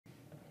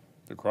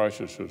The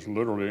crisis has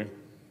literally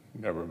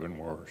never been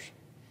worse.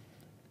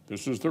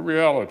 This is the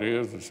reality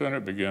as the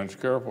Senate begins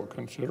careful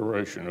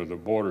consideration of the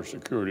border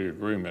security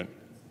agreement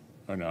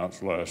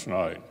announced last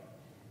night.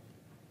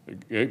 The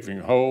gaping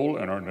hole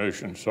in our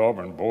nation's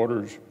sovereign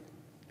borders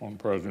on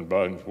President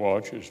Biden's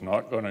watch is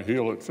not going to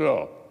heal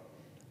itself,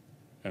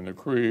 and the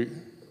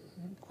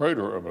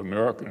crater of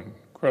American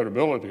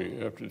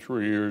credibility after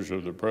 3 years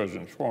of the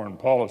president's foreign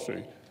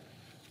policy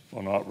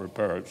will not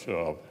repair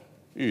itself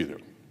either.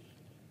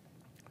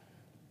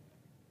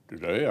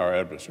 Today, our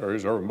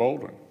adversaries are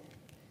emboldened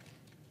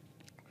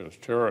as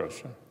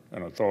terrorists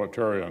and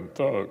authoritarian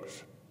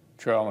thugs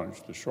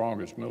challenge the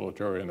strongest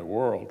military in the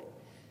world.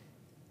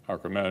 Our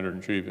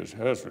commander-in-chief is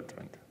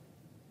hesitant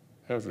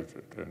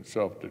and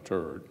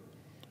self-deterred.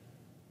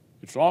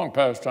 It's long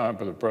past time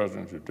for the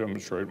president to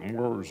demonstrate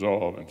more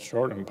resolve and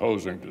start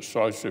imposing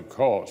decisive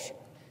costs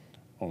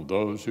on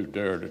those who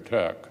dare to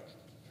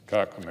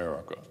attack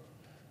America.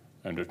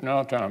 And it's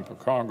now time for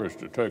Congress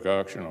to take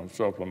action on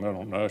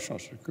supplemental national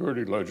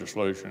security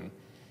legislation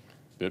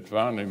that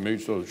finally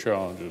meets those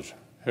challenges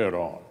head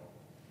on.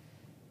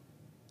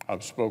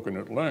 I've spoken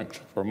at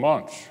length for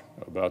months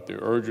about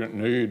the urgent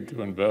need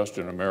to invest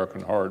in American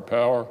hard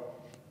power,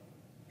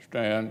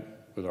 stand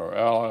with our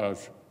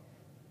allies,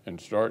 and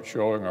start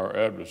showing our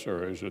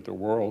adversaries that the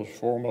world's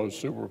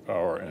foremost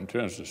superpower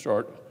intends to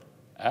start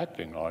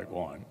acting like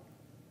one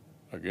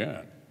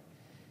again.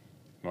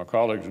 My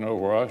colleagues know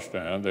where I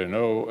stand. They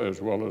know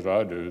as well as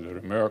I do that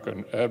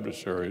American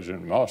adversaries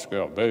in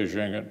Moscow,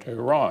 Beijing, and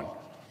Tehran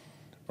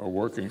are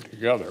working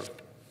together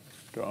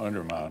to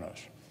undermine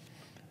us.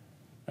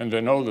 And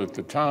they know that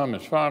the time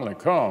has finally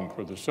come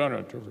for the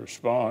Senate to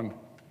respond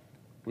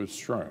with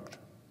strength.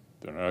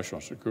 The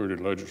national security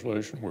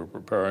legislation we're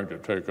preparing to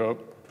take up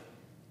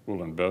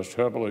will invest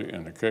heavily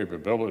in the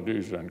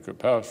capabilities and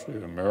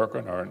capacity America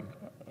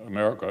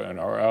and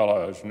our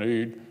allies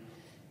need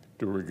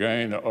to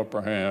regain the upper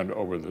hand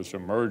over this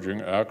emerging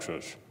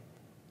axis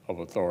of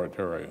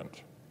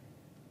authoritarians.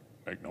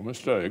 Make no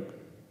mistake,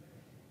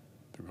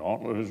 the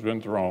gauntlet has been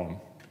thrown,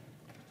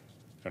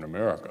 and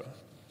America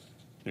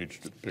needs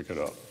to pick it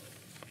up.